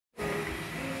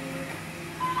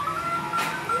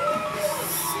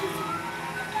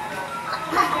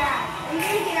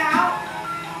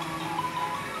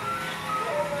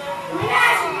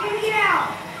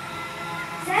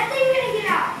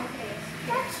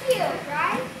cute,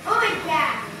 right? Oh my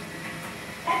god.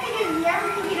 That thing is never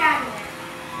gonna get out of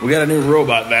there. We got a new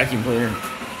robot vacuum cleaner.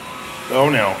 Oh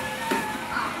no.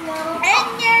 No.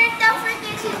 And don't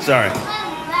forget to Sorry.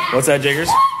 What's that, Jiggers?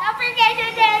 Don't forget to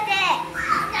do this.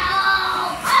 No.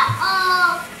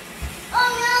 Uh-oh. Oh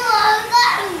no.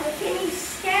 Can you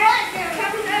stand there?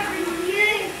 Coming over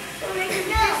you. So make a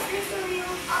distance from you.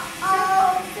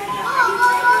 Uh-oh. Can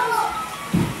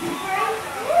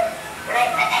I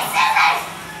put the scissors?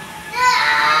 No.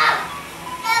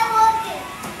 I'm looking.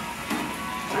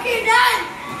 Okay, done.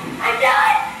 I'm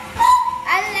done.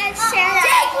 And let's share it.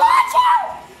 Jake, watch out.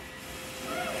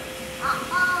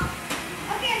 Uh-oh.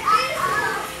 Okay, and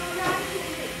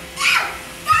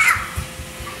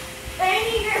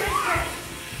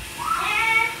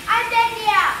on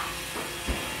video.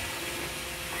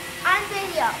 On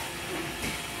video.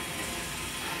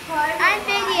 On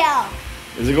video.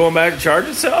 Is it going back to charge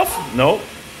itself? Nope.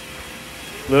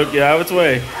 Look, get out of its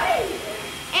way.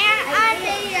 And on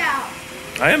video.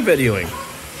 I am videoing.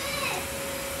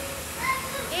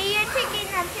 You're taking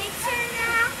a picture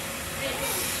now?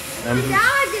 I'm- The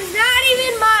dog is not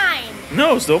even mine.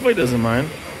 No, Snowflake doesn't mind.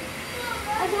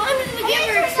 As long as we give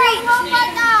her a treat. Oh my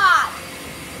god.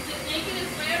 Is it making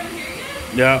its way over here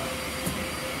yet? Yeah.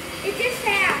 It just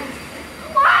has.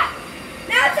 What?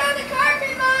 Now it's on the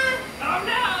carpet, Mom. Oh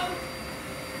no!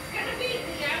 It's gonna beat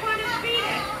me. I want it to beat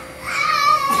it.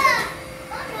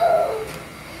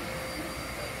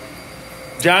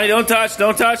 Johnny, don't touch,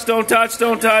 don't touch, don't touch,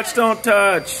 don't touch, don't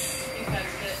touch. He touched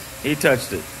it. He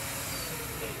touched it.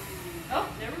 Oh,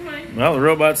 never mind. Well, the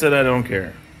robot said I don't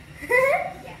care.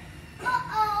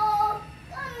 Uh-oh.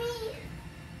 Mommy.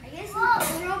 I guess the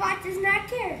robot does not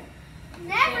care. Clean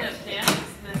Never. up Dan's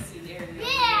messy area.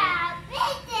 Yeah,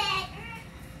 beat it.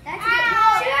 That's good.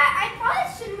 I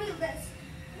probably should move this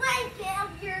blanket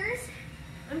of yours.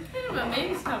 I'm kind of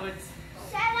amazed how it's.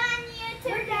 Set on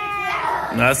YouTube now.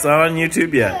 That's not on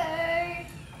YouTube yet.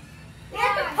 We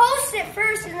have to post it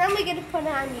first, and then we get to put it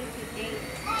on YouTube.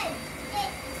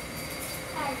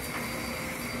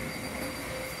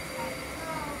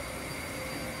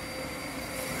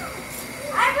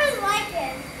 I really like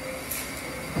it.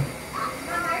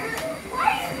 Why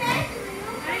are you vacuuming?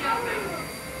 I know.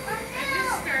 I'm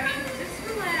just starting. Just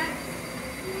relax.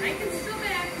 I can still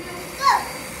vacuum.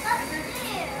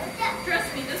 Trust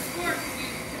me, this fork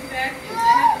can vacuum. I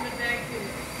haven't been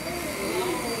vacuuming a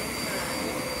long time.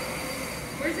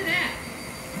 Where's it at?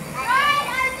 Right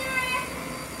under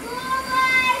school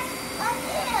bus. Up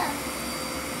here.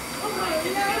 Oh my, is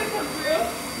it gonna come through?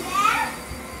 Yeah?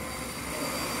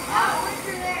 Oh, what's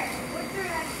through there? What's through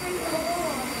that spring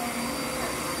hole?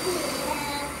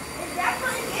 Yeah. It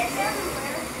definitely gets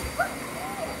everywhere.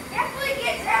 Definitely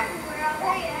gets everywhere, I'll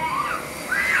tell you that.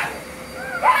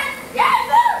 Yeah,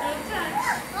 move! Don't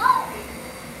touch. Oh.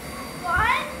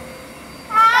 One.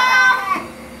 Ah!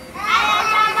 I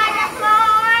don't like the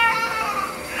floor.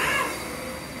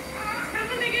 It's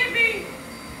coming to get me.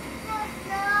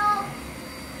 No.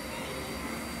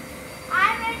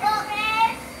 I'm in the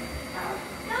bed.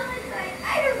 No one's like, I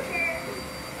don't care.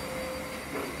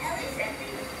 At least I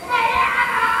think.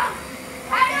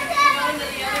 I don't Going to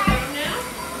the care. other room now?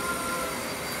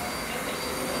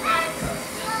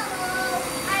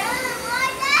 I don't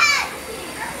like that.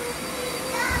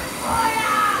 Oh,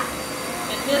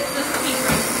 yeah. And this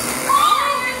secret.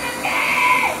 Oh, it's a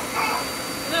bed.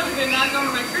 That was gonna knock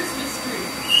over my Christmas tree.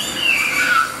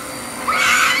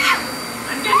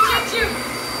 I'm gonna get you.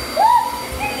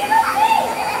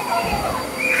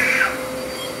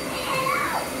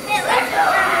 Hey, let's go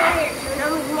over here. So no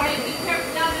one's Hey, marking. be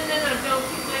careful. No. Don't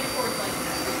keep my cord like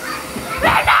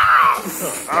that.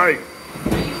 All right.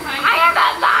 Are you hiding? I am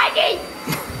not lying.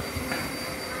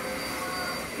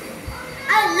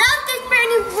 I love this brand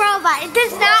new robot. It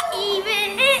does not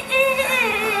even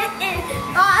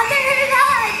bother the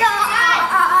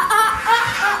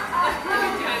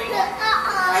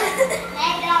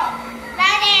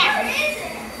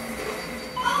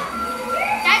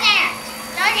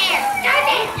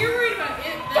You're worried about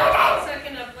it. Not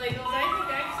sucking up Legos. I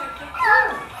think I sucked up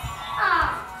too.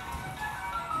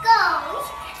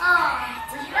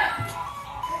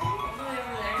 Way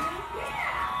over there.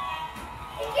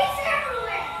 It gets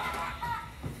everywhere.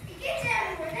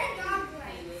 That dog's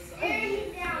like staring me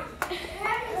down.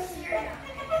 Having a stare down.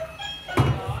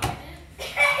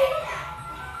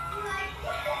 Like,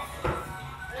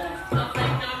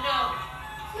 Snowflake, no.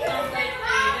 Snowflake,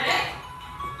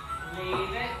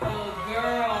 leave it. Good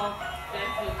girl.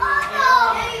 That's a good girl.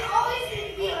 and you always need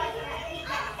to be like that.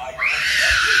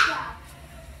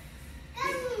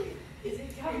 Is it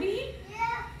coming?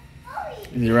 Yeah.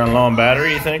 Is he running low on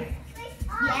battery, you think?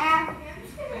 Yeah.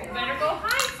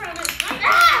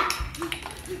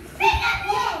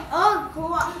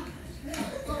 Go up.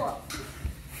 Go up.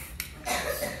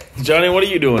 Johnny, what are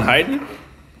you doing? Hiding?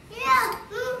 Yeah.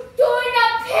 Doing a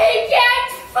piggyback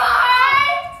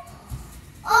fight.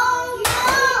 Oh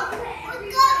no!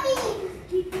 We're coming.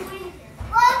 Keep doing it.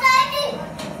 Oh,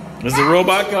 Daddy. Is the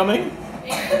robot coming?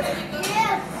 Yeah.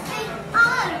 Stay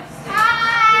on.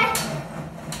 Hi.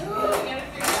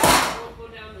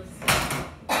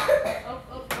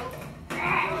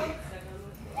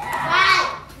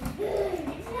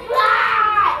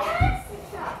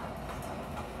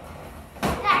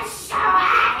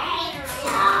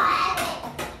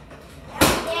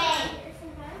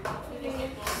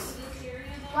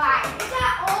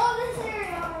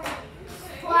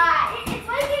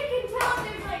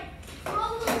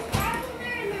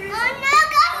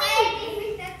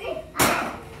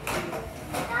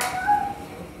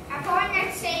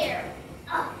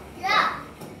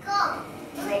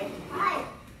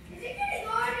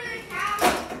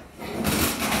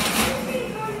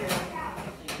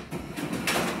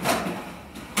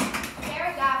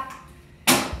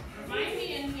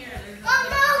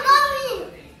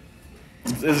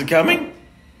 Is it coming?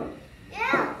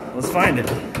 Yeah. Let's find it.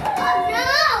 Oh no!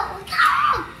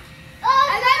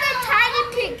 I got a tiny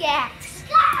pickaxe.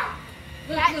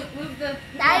 Look, move the.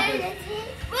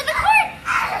 With the cord.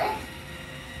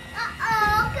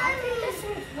 Uh-oh. This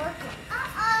one's working.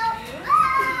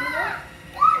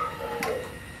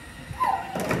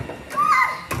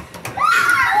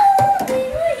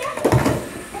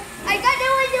 I got no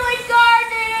one doing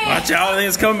gardening. Watch out! I think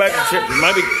it's coming back. It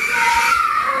might be.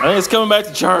 I think it's coming back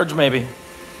to charge. Maybe.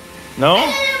 No.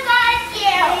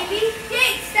 Baby,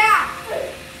 Jake, stop.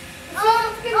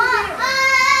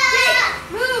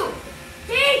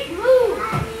 Jake, move.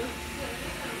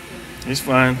 He's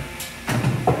fine.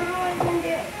 What are you gonna do?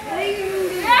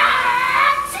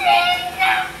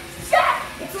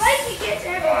 It's like he gets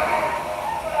everywhere.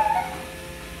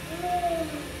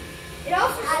 It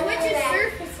also switches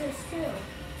surfaces too.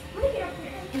 Let me get up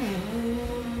here.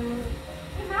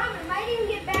 Hey, Mom, it might even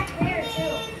get back there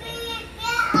too.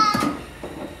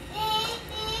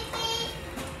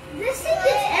 This thing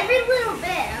gets every little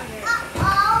bit of it.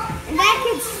 And that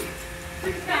kid's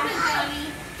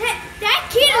that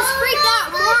kid is freaked out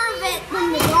more of it than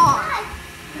the dog.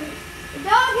 The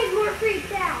dog is more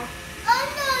freaked out. Oh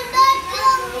no, not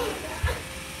Johnny.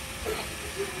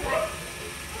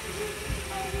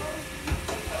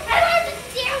 I got the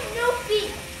damn Snoopy.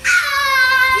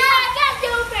 Yeah, I got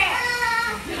Snoopy.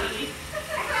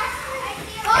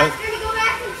 Oh, it's gonna go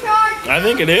back to charge. I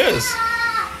think it is.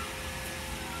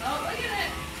 Oh, look at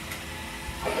it.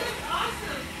 It's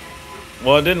awesome.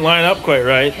 Well, it didn't line up quite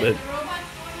right, but The robot's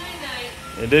going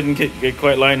night-night. it didn't get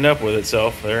quite lined up with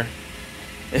itself there.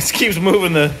 It keeps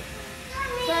moving the.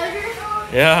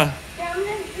 Yeah.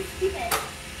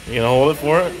 You gonna hold it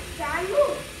for it?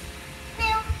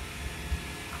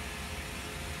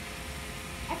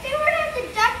 I think we're gonna have to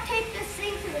duct tape this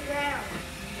thing to the ground.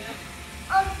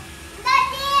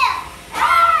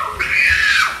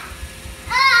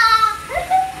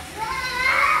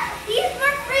 He's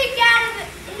more freaked out of it.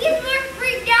 He's more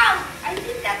freaked out. I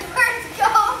think that's where it's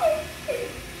going.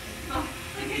 Oh,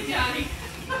 look at Johnny.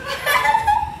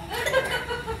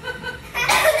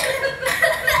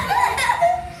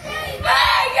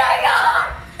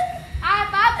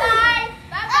 Bye-bye.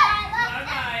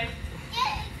 Bye-bye.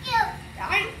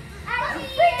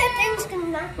 That thing's gonna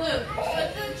knock me. Blue, put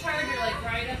the charger like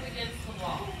right up against the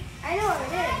wall. I know what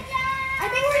it is. I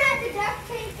think we're gonna have to duct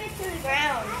tape it to the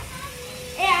ground.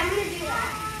 Yeah, I'm gonna do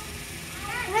that.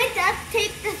 Can I duct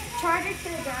tape the charger to the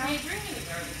Hey, ground? bring me the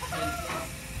garbage can.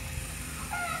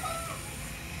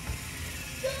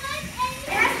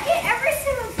 It has to get every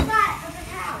single spot of the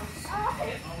house.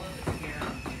 Get all of it here.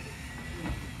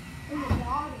 In the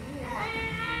wall.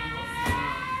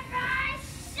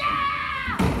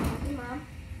 Mom.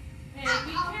 Hey,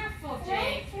 be careful,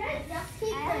 Jake. Can I duct tape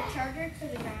the charger to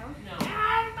the ground? No.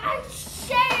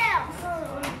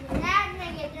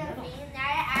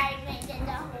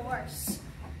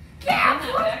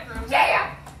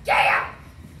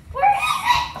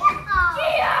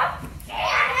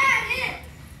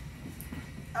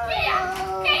 In that back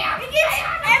room.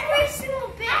 Every single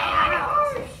bit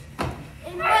out.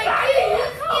 And like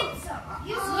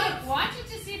you Look, watch it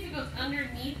to see if it goes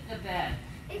underneath the bed.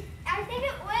 I think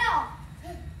it will.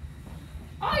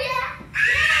 Oh yeah.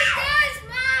 Yeah, it does,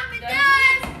 Mom. It Does does.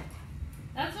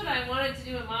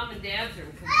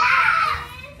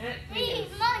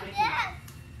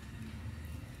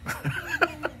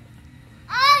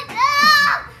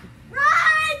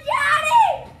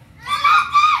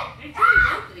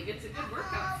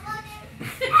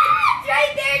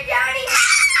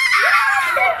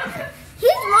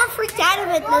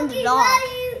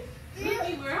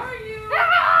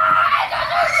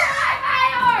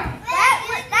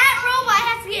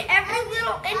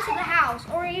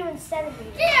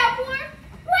 centimeters. Yeah, boy.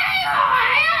 Wait, I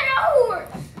had a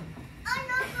horse.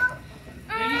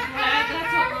 Are you glad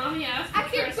that's what Mommy asked for I can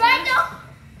Christmas? ride on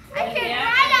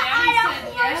a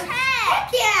horse head. Heck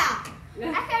yeah. I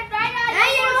can ride on a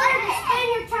horse head. Spend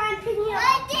your time picking up. I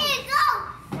did go.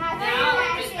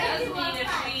 Now, it does mean if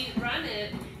we run it,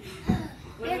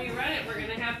 when we run it, we're going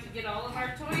to have to get all of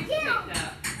our toys picked up.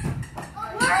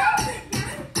 Where is it?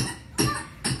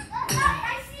 I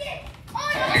see it. Oh,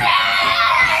 no.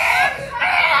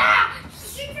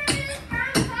 Get under this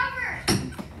brown cover.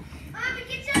 Mommy,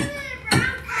 get under the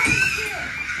brown cover too.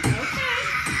 Okay.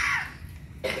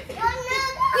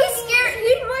 He's scared.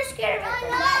 He's more scared of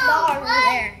that dog over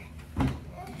there.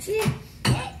 See,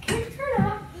 can you turn it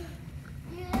off?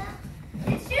 Yeah.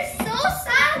 It's just so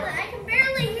silent. I can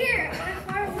barely hear it. I'm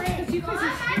far away. You guys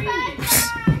are screaming.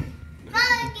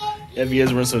 Yeah, if you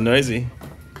guys weren't so noisy.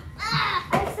 I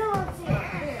still don't see it.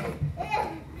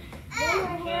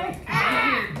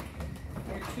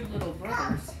 Your two little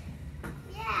brothers.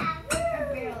 Yeah. I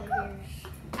barely hear it.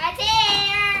 I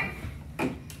there.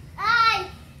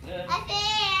 I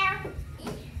there.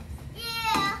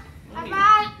 Yeah.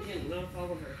 Mommy, you didn't knock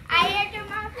all of her. I hear to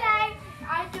my face. I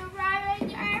do right in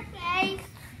your face.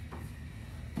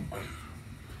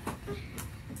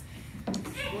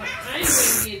 What I'm going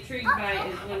to be intrigued by is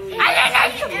when we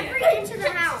Every inch of the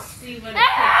house. see what it picks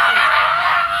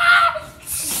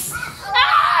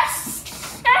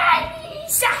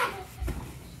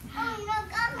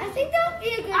I think that would be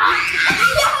a good up.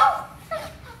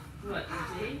 What, you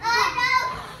see? Oh, no,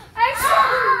 what is that?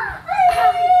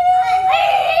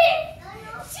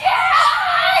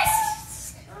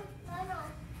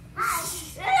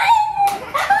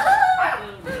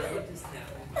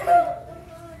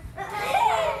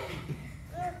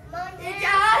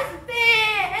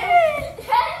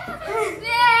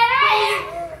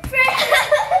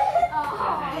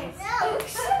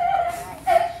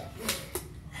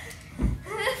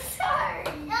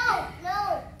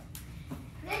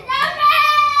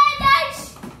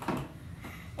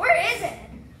 Where is it?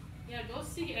 Yeah, go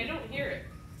see. I don't hear it.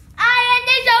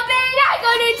 I'm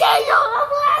gonna take you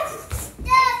away.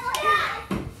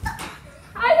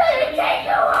 I'm gonna take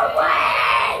you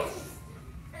away.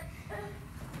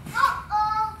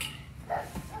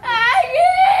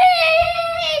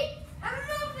 I don't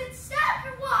know if it's stuck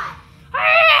or what.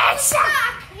 It's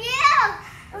stuck. Yeah.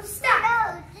 I'm stuck.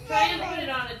 Try and put it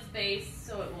on its base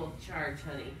so it will charge,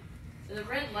 honey. So the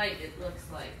red light, it looks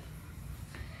like.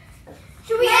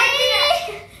 Should we empty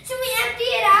it? Should we empty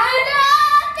it out?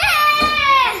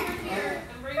 Here,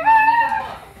 I'm bringing Mommy the book.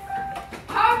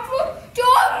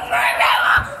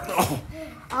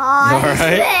 All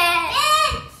right.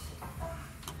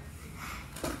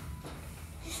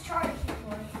 Just charge it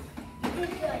for me. You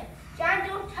did good. John,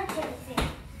 don't touch anything.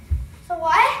 So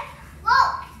what?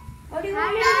 Look. What do you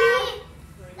want me to do?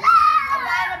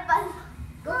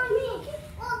 Go on me.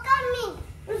 Look on me.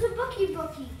 There's a bookie.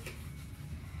 Bookie?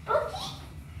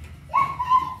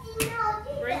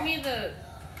 Bring me the.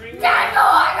 Bring me Yeah. the.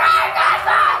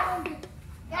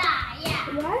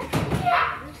 What? Bring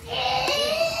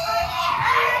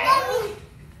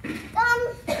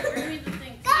me the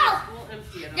thing. Go. We'll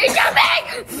empty it. You're jumping!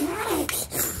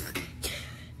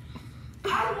 I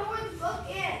don't know where the book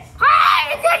is. Hi,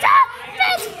 you're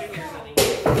jumping!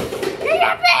 You're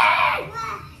jumping!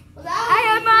 I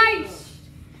am mice.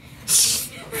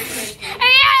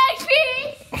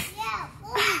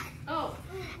 Oh,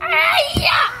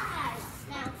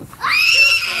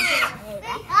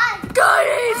 Got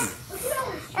it!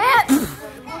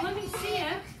 well, let me see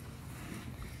it.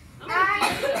 I'm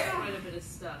going to get quite a bit of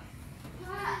stuff.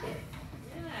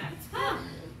 Yeah. Huh.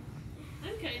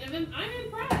 I'm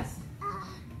impressed.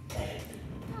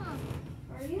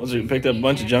 So you picked up a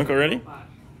bunch of junk already?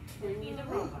 Bring me the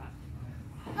robot.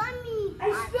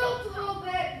 I spilled a little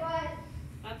bit, but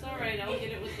That's all right. I'll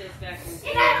get it with this vacuum.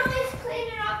 if I always clean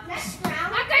it up next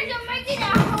round, I'm going to make it a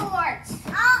horse.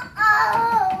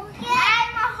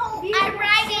 I'm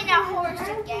riding a horse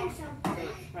again.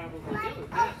 Probably do.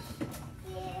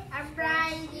 I'm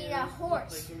riding a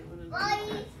horse. Like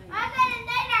I got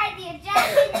another idea. Jack,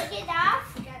 can you get off?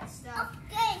 Got stuff.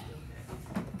 Okay.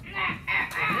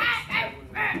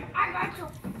 I got to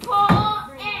pull.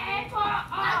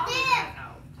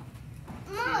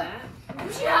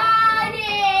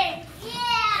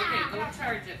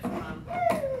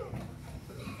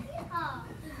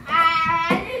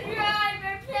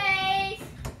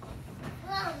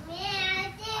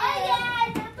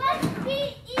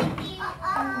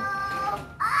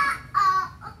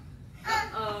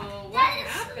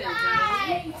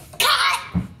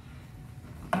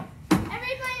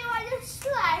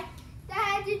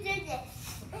 to do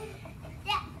this.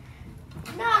 Yeah.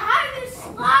 Now how do you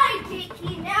slide,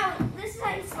 Jakey? Now this is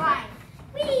how you slide.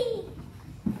 Whee!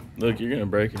 Look, you're gonna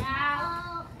break it.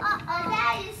 Now,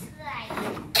 now you slide.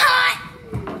 Cut!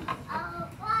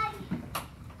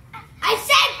 I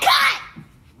said cut!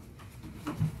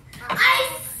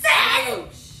 I said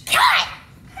cut!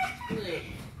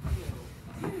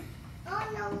 Oh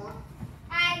no.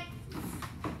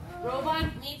 Robot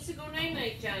needs to go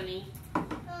night-night, Johnny. I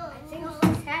think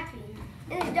she's happy.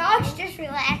 And the dog's just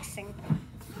relaxing.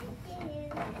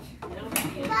 No,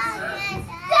 Johnny,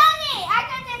 I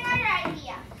got another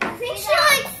idea. I think she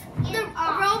likes the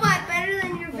robot better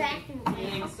than your vacuum you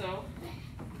cleaner. think so?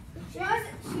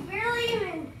 She barely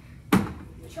even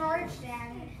charged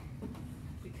at it.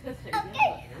 Because I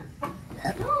Okay.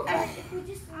 No, but if we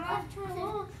just left her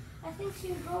alone, I think she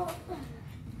would go.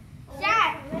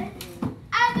 Dad,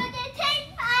 I'm going to take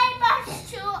my bus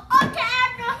to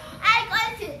Otago. I'm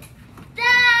going to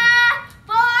die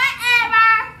forever.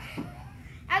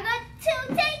 I'm going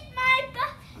to take my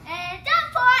bus and die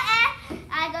forever.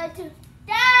 I'm going to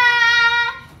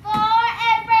die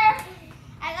forever.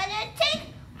 I'm going to take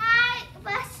my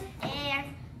bus and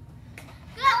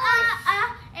go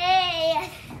and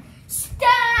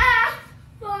stop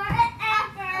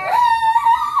forever.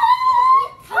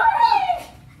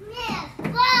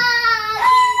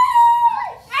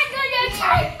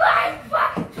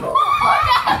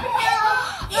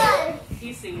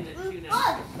 He's singing it too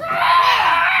now.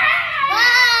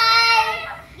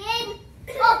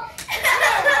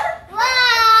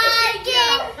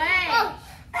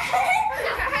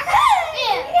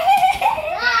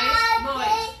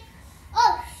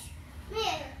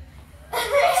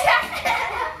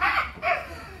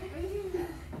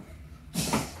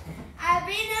 I've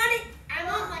been on it. I'm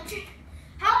on my trip.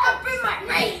 How come bring my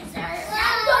razor?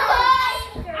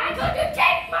 I'm going to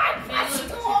take my bus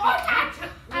to Otago.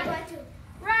 I'm going to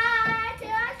ride till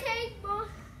I can't more.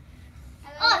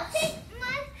 I'm going to take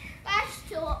my bus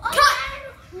to Otago.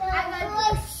 I'm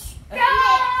going to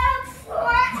stop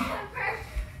forever.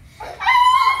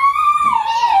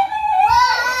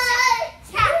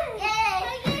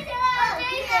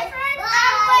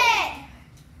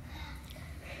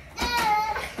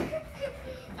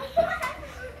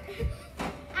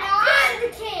 I'm the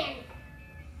king.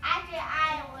 After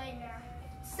I win,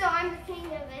 so I'm the king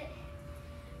of it.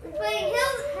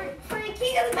 We're playing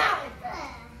King of the Mountain.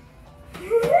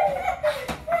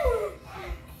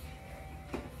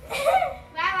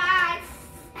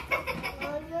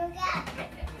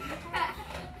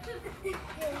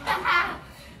 Bye bye.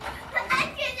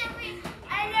 I can't be.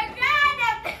 I don't know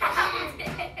about it.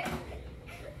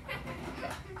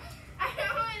 I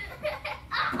don't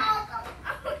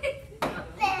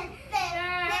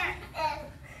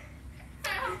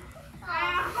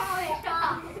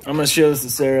I'm gonna show this to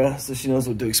Sarah so she knows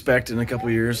what to expect in a couple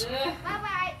years. Bye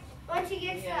bye. Once she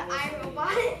gets the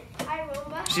iRobot.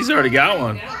 She's already got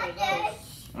one.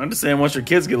 I'm just saying once your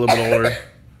kids get a little bit older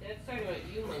Dad's talking about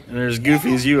you, Mom. and they're as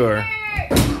goofy as you are. All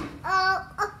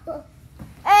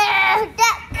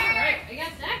right, I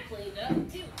got that cleaned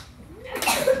up too.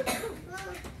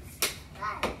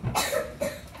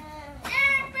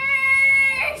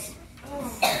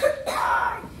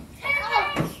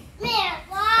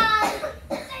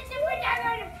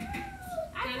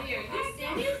 Down here, you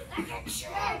singing? I'm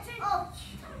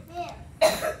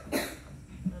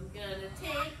gonna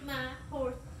take my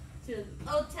horse to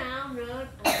the Old Town Road.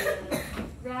 I'm gonna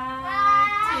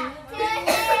ride to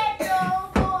the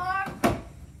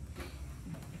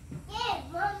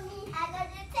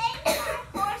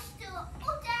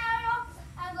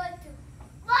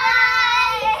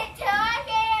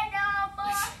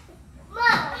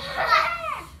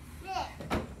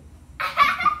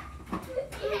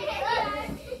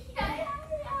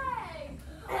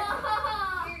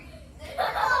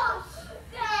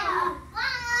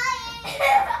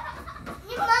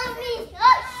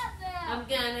I'm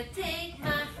gonna take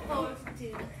my horse to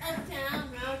the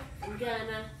uptown road. I'm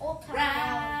gonna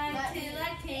ride till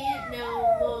I can't no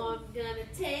more. I'm gonna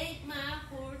take my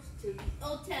horse to the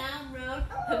old town road.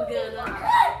 I'm gonna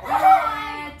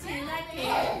ride till I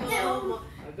can't no more.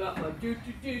 I got my do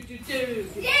do do do do.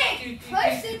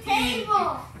 Push the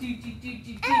table.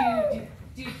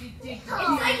 It's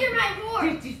like you're my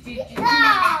horse.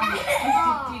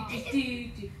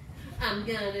 I'm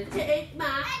gonna take my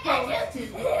horse to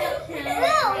the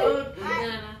uptown road. I'm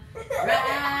gonna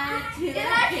ride till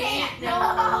I can't no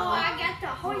more. I got the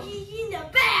horses in the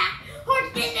back,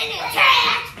 horses in the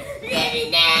trash,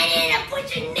 living down in a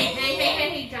pushing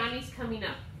Hey, Johnny's coming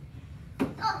up.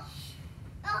 Oh.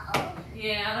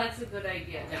 Yeah, that's a good leg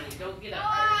yet, Johnny. Don't get up.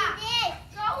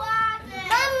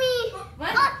 Mommy.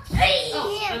 What? Oh,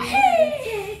 I'm gonna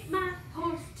take my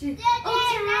horse to Old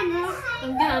Town Road.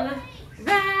 I'm gonna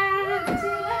ride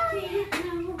till I can't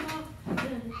no more.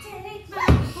 Gonna take my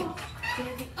horse to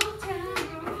the Old Town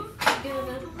Road.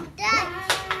 Gonna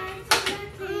ride till I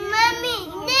can't Mommy,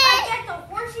 no more. I got the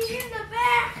horses in the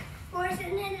back. Horse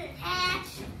in the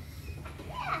hatch.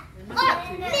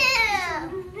 Oh, no.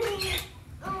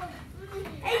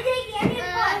 Hey, Jake, I need a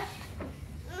push.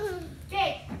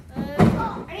 Jake, I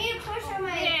need a push on my...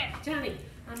 Johnny,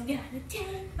 I'm gonna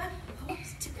take my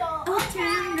horse to the Old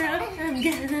Town Road. I'm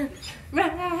gonna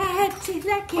ride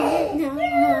till I can't no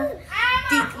more.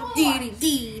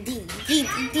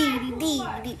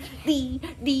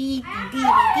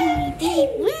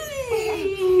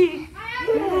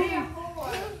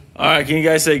 All right, can you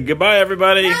guys say goodbye,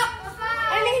 everybody? No.